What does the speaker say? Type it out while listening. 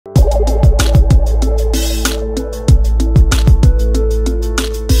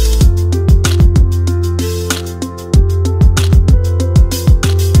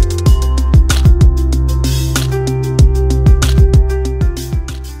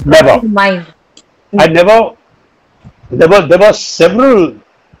Never. Mind. I never. There were several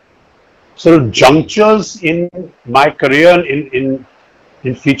sort of junctures in my career in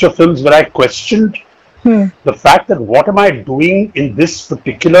feature films where I questioned the fact that what am I doing in this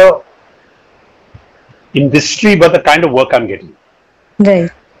particular industry, but the kind of work I'm getting.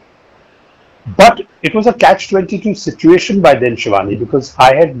 Right. But it was a catch-22 situation by then, Shivani, because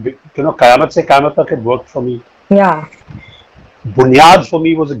I had, Qayamat Se Qayamat Tak had worked for me. Yeah. Buniyaad for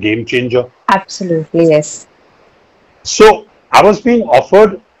me was a game changer. Absolutely. Yes. So I was being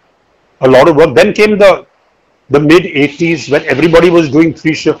offered a lot of work. Then came the mid-80s when everybody was doing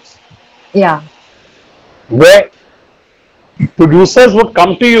 3 shifts, Yeah. where producers would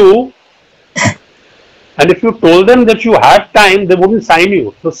come to you, and if you told them that you had time, they wouldn't sign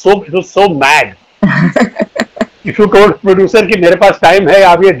you. It was so mad. If you told producer कि मेरे पास time है,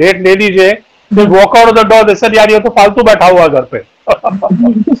 आप ये date ले लीजिए, they walk out of the door. They said यार ये तो फालतू बैठा हुआ घर पे.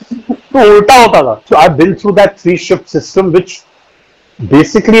 तो उल्टा होता था. So I've been through that 3 shift system, which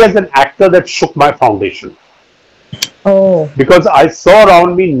basically as an actor that shook my foundation. Oh. Because I saw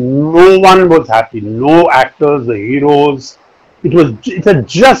around me no one was happy. No actors, the heroes. It had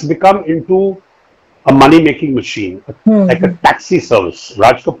just become into a money-making machine, like a taxi service.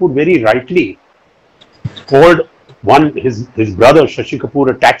 Raj Kapoor very rightly called his brother Shashi Kapoor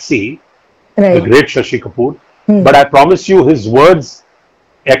a taxi, Right. the great Shashi Kapoor. But I promise you, his words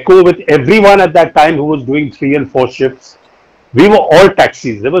echo with everyone at that time who was doing 3 and 4 shifts. We were all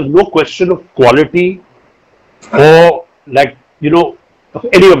taxis. There was no question of quality or of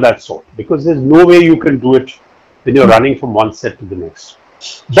any of that sort, because there's no way you can do it when you're running from one set to the next.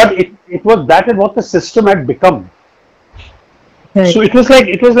 But it was that and what the system had become. Right. So it was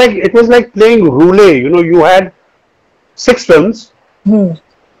like playing roulette. You had 6 films.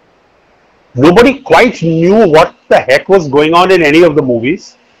 Nobody quite knew what the heck was going on in any of the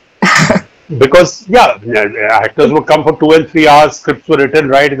movies. Because actors would come for 2 and 3 hours, scripts were written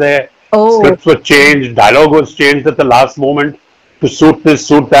right there. Oh. Scripts were changed, dialogue was changed at the last moment to suit this,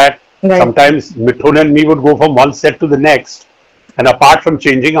 suit that. Right. Sometimes Mithun and me would go from one set to the next, and apart from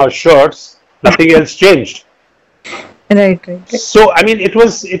changing our shirts, nothing else changed. Right. So I mean, it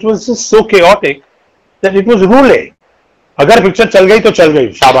was just so chaotic that it was roulette. अगर picture चल गई तो चल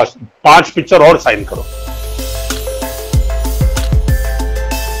गई, शाबाश, 5 picture और sign करो.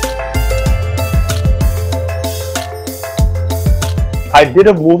 I did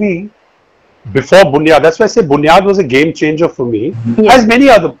a movie before Buniyaad. That's why I say Buniyaad was a game changer for me, as many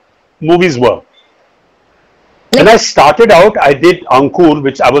other movies were. When I started out, I did Ankur,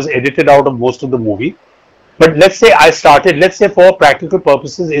 which I was edited out of most of the movie. But let's say for practical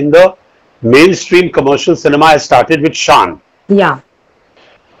purposes, in the mainstream commercial cinema, I started with Shan. Yeah.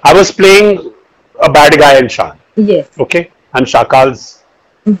 I was playing a bad guy in Shan. Yes. Okay? I'm Shakal's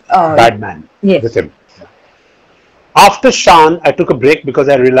bad man with him. After Shan, I took a break because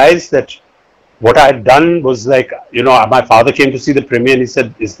I realized that what I had done was my father came to see the premiere and he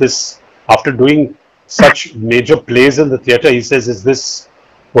said, is this, after doing such major plays in the theatre, he says, is this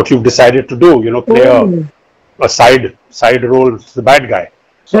what you've decided to do? Play a side role, the bad guy.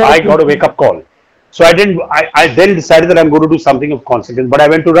 So I got a wake-up call. So I then decided that I'm going to do something of consequence. But I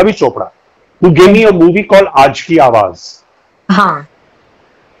went to Ravi Chopra, who gave me a movie called Aaj Ki Awaaz,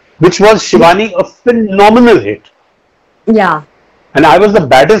 which was, Shivani, a phenomenal hit. Yeah. And I was the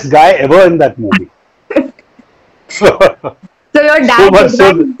baddest guy ever in that movie. So your dad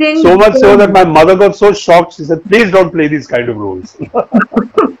so much so that my mother got so shocked, she said, please don't play these kind of roles.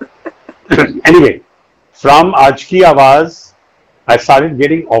 Anyway, from Aaj Ki Awaaz, I started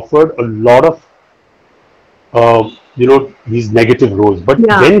getting offered a lot of, these negative roles. But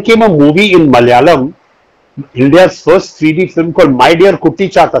then came a movie in Malayalam, India's first 3D film called My Dear Kutti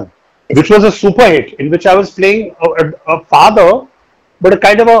Chatan, which was a super hit, in which I was playing a father, but a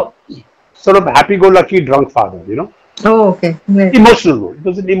kind of a sort of happy-go-lucky drunk father, Oh, okay. Right. Emotional role. It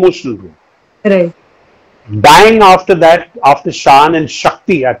was an emotional role. Right. Bang after that, after Shan and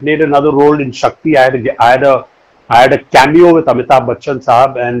Shakti, I played another role in Shakti. I had a cameo with Amitabh Bachchan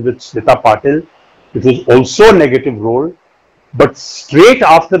Sahab and with Smita Patil. It was also a negative role. But straight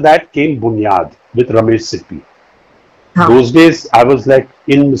after that came Buniyaad with Ramesh Sippy. Those days, I was like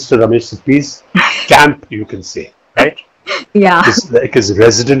in Mr. Ramesh Sippy's camp, you can say, right? Yeah. Like his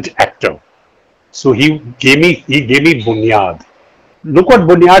resident actor. So he gave me Buniyaad. Look what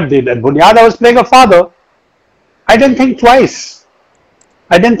Buniyaad did. And Buniyaad, I was playing a father. I didn't think twice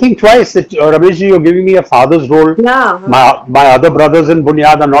that Rameshji, you're giving me a father's role. Yeah. My other brothers in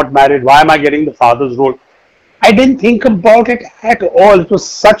Buniyaad are not married. Why am I getting the father's role? I didn't think about it at all. It was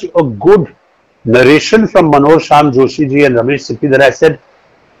such a good narration from Manohar Shyam Joshi ji and Ramesh Sippy that I said,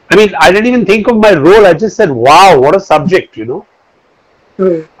 I mean, I didn't even think of my role. I just said, wow, what a subject, you know.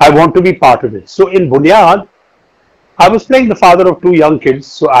 I want to be part of it. So in Buniyaad, I was playing the father of two young kids,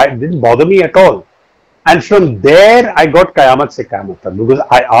 so it didn't bother me at all. And from there, I got Qayamat Se Qayamat Tak, because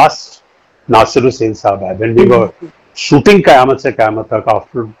I asked Nasir Hussain Sahab when we were shooting Qayamat Se Qayamat Tak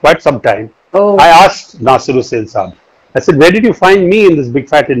after quite some time. I asked Nasir Hussain Sahab, I said, where did you find me in this big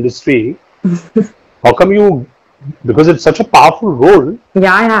fat industry? How come you, because it's such a powerful role.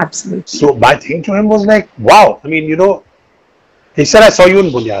 Yeah, absolutely. So my thing to him was like, wow, I mean, you know, he said, I saw you in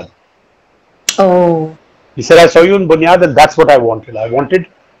Buniyaad. Oh. He said, I saw you in Buniyaad and that's what I wanted. I wanted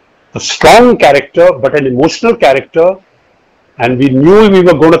a strong character, but an emotional character. And we knew we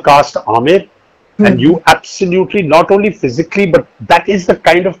were going to cast Amir. And you absolutely, not only physically, but that is the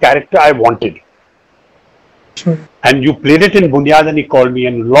kind of character I wanted. And you played it in Buniyaad and he called me.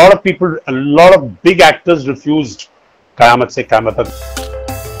 And a lot of people, a lot of big actors refused Qayamat Se Qayamat Tak.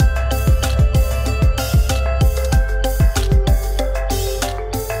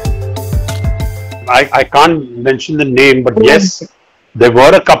 I can't mention the name, but yes, there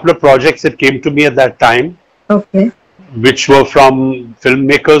were a couple of projects that came to me at that time, which were from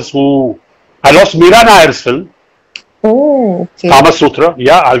filmmakers who, I lost Mira Nair's film. Oh, okay. Kama Sutra.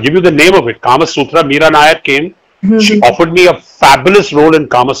 Yeah, I'll give you the name of it. Kama Sutra. Mira Nair came. She offered me a fabulous role in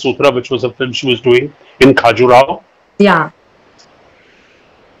Kama Sutra, which was a film she was doing in Khajuraho. Yeah.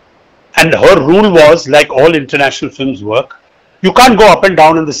 And her rule was, like all international films work, you can't go up and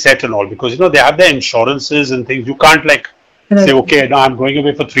down in the set and all, because, you know, they have their insurances and things. You can't like say, okay, now I'm going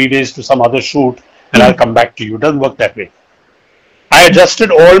away for 3 days to some other shoot and I'll come back to you. It doesn't work that way. I adjusted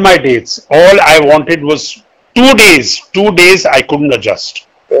all my dates. All I wanted was 2 days. 2 days I couldn't adjust.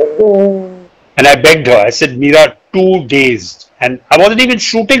 And I begged her. I said, Mira, 2 days. And I wasn't even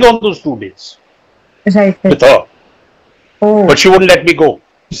shooting on those 2 days with her. But she wouldn't let me go.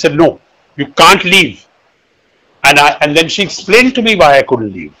 She said, no, you can't leave. And then she explained to me why I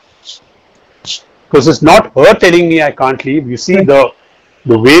couldn't leave. Because it's not her telling me I can't leave. You see, the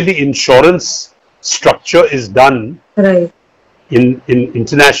way the insurance structure is done in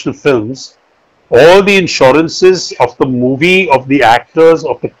international films, all the insurances of the movie, of the actors,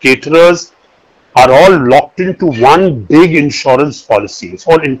 of the caterers are all locked into one big insurance policy. It's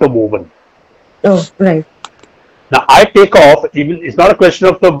all interwoven. Oh, right. Now I take off, even it's not a question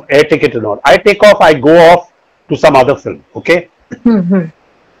of the air ticket or not. I take off, I go off to some other film, okay? Khuda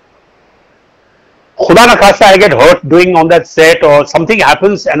na khasta, I get hurt doing on that set or something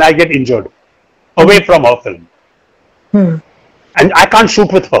happens and I get injured away from her film. And I can't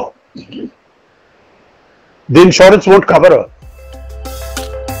shoot with her. The insurance won't cover her.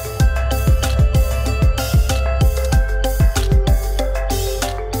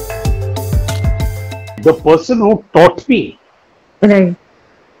 The person who taught me,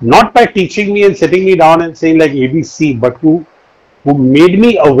 not by teaching me and sitting me down and saying like ABC, but who made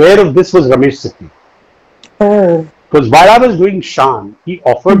me aware of this was Ramesh Sippy. Because while I was doing Shan, he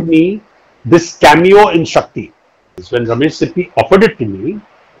offered me this cameo in Shakti. When Ramesh Sippy offered it to me,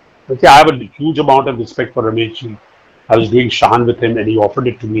 okay, I have a huge amount of respect for Ramesh. I was doing Shan with him and he offered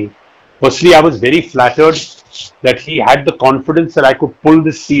it to me. Firstly, I was very flattered that he had the confidence that I could pull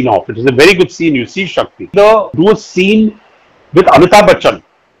this scene off. It is a very good scene. You see Shakti. Do a scene with Amitabh Bachchan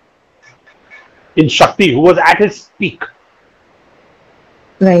in Shakti, who was at his peak.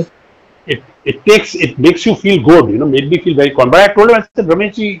 Right. It makes you feel good, you know, made me feel very confident. But I told him, I said,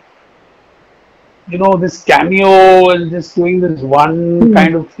 Rameshji, you know, this cameo and just doing this one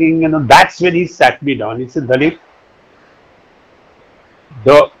kind of thing, you know, that's when he sat me down. He said, Dalip,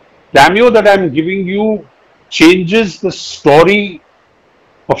 the cameo that I'm giving you changes the story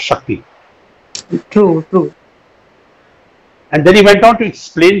of Shakti. True, true. And then he went on to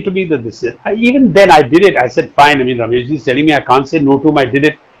explain to me that this is, even then I did it. I said, fine. I mean, Rameshji is telling me I can't say no to him. I did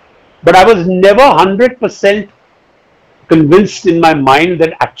it. But I was never 100% convinced in my mind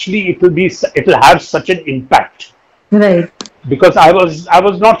that actually it'll have such an impact. Right. Because I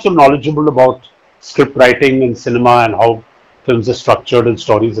was not so knowledgeable about script writing and cinema and how films are structured and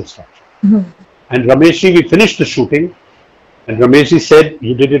stories are structured. And Rameshji, we finished the shooting and Rameshji said,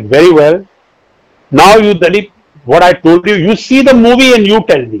 you did it very well. Now you, Dalip, what I told you, you see the movie and you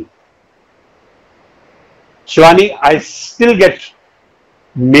tell me. Shivani, I still get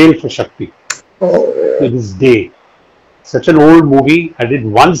mail for Shakti to this day. Such an old movie. I did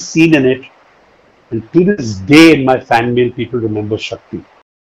one scene in it. And to this day in my fan mail, people remember Shakti.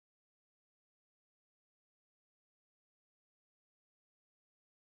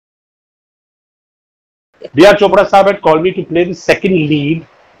 B.R. Chopra Sahab had called me to play the second lead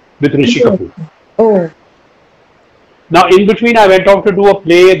with Rishi Kapoor. Now, in between, I went off to do a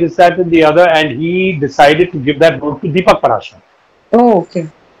play, this, that, and the other, and he decided to give that role to Deepak Parashar, Oh, okay.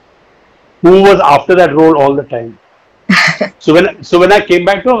 who was after that role all the time. So when I came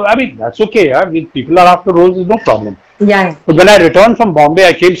back to, I mean, that's okay. I mean, people are after roles, is no problem. Yeah. But when I returned from Bombay,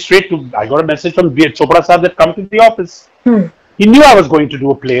 I came straight to, I got a message from Chopra Sahab that come to the office. He knew I was going to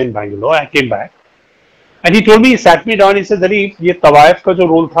do a play in Bangalore. I came back. And he told me, he sat me down, he said, Dalip, ye Tawaif ka jo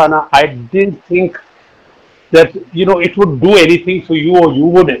role tha na, I didn't think that, it would do anything for you or you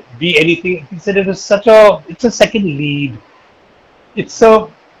would be anything. He said, it's a second lead.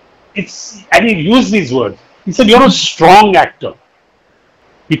 And he used these words. He said, you're a strong actor.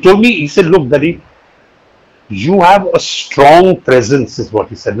 He told me, he said, look, Dalip, you have a strong presence, is what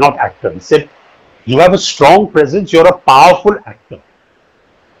he said, not actor. He said, you have a strong presence, you're a powerful actor.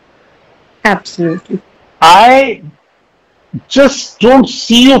 Absolutely. I just don't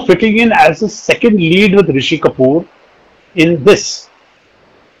see you fitting in as a second lead with Rishi Kapoor in this.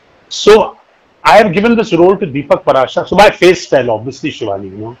 So I have given this role to Deepak Parashar. So my face fell, obviously,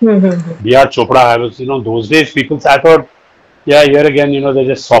 Shivani, B.R. Chopra, I was, those days people, I thought, yeah, here again, they're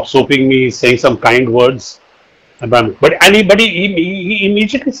just soap-soaping me, saying some kind words. But he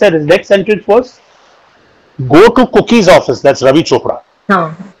immediately said, his next sentence was, go to Cookie's office, that's Ravi Chopra.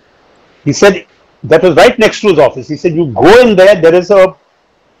 Oh. He said, that was right next to his office. He said, you go in there, there is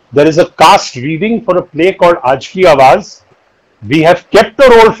a cast reading for a play called Aaj Ki Awaaz. We have kept a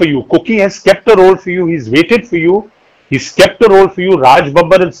role for you. Cookie has kept a role for you. He's waited for you. He's kept a role for you. Raj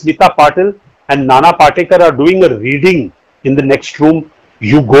Babbar and Smita Patil and Nana Patekar are doing a reading in the next room.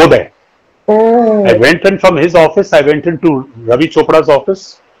 You go there. Oh. I went in from his office. I went into Ravi Chopra's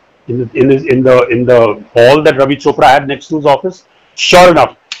office in the hall that Ravi Chopra had next to his office. Sure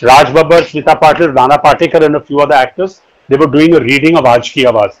enough, Raj Babbar, Smita Patil, Nana Patekar and a few other actors, they were doing a reading of Aaj Ki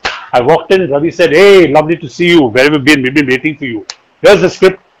Awaaz. I walked in, Ravi said, hey, lovely to see you. Where have you been? We've been waiting for you. Here's the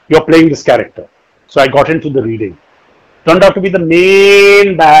script. You're playing this character. So I got into the reading. Turned out to be the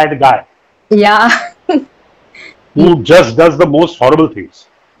main bad guy. Yeah. Who just does the most horrible things.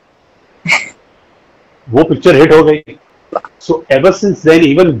 वो picture hit हो गई. So ever since then,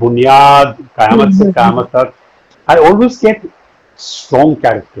 even Buniyaad, Qayamat Se Qayamat Tak, I always get strong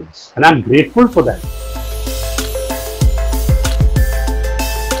characters. And I'm grateful for that.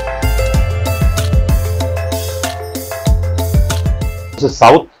 The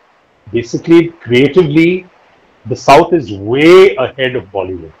South, basically, creatively, the South is way ahead of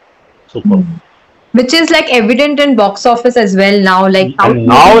Bollywood. Super. Which is like evident in box office as well now. And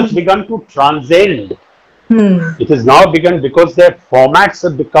now it's begun to transcend. It has now begun because their formats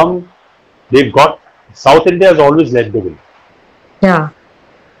have become, South India has always led the way. Yeah.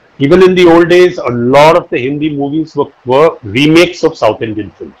 Even in the old days, a lot of the Hindi movies were remakes of South Indian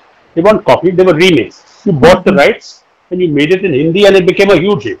films. They weren't copied, they were remakes. You bought the rights and you made it in Hindi and it became a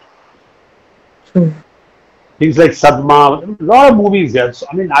huge hit. Things like Sadma, a lot of movies there. So,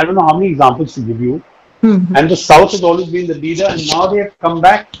 I mean, I don't know how many examples to give you. And the South has always been the leader, and now they have come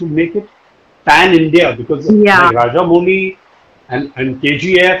back to make it pan-India because like Rajamouli and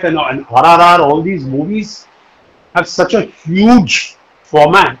KGF and RRR, all these movies have such a huge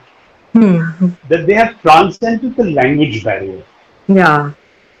format that they have transcended the language barrier. Yeah.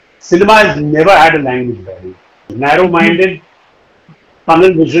 Cinema has never had a language barrier. Narrow-minded,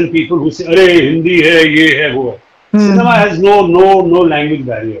 tunnel vision people who say, "Arey, Hindi hai, ye hai, wo hai." Cinema has no language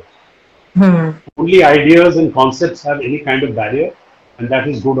barrier. Only ideas and concepts have any kind of barrier, and that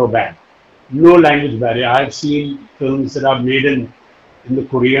is good or bad. No language barrier. I have seen films that are made in the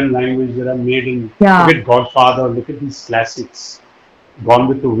Korean language, that are made in, look at Godfather, look at these classics, Gone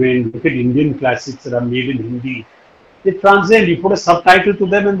with the Wind, look at Indian classics that are made in Hindi. They transcend. You put a subtitle to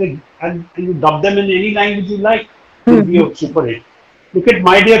them and you dub them in any language you like. It'll be a super hit. Look at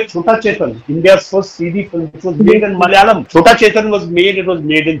My Dear Chota Chetan, India's first 3D film, which was made in Malayalam. Chota Chetan was made in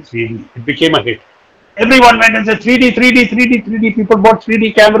 3D. It became a hit. Everyone went and said 3D, 3D, 3D, 3D. People bought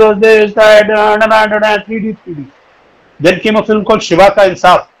 3D cameras, this, that, 3D. Then came a film called Shiva Ka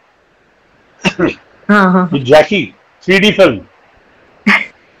Insaf with Jackie, 3D film.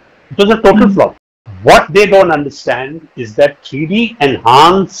 It was a total flop. What they don't understand is that 3D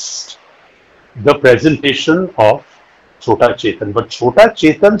enhanced the presentation of Chota Chetan. But Chota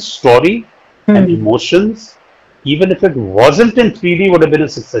Chetan's story and emotions, even if it wasn't in 3D, would have been a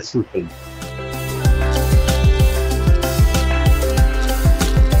successful film.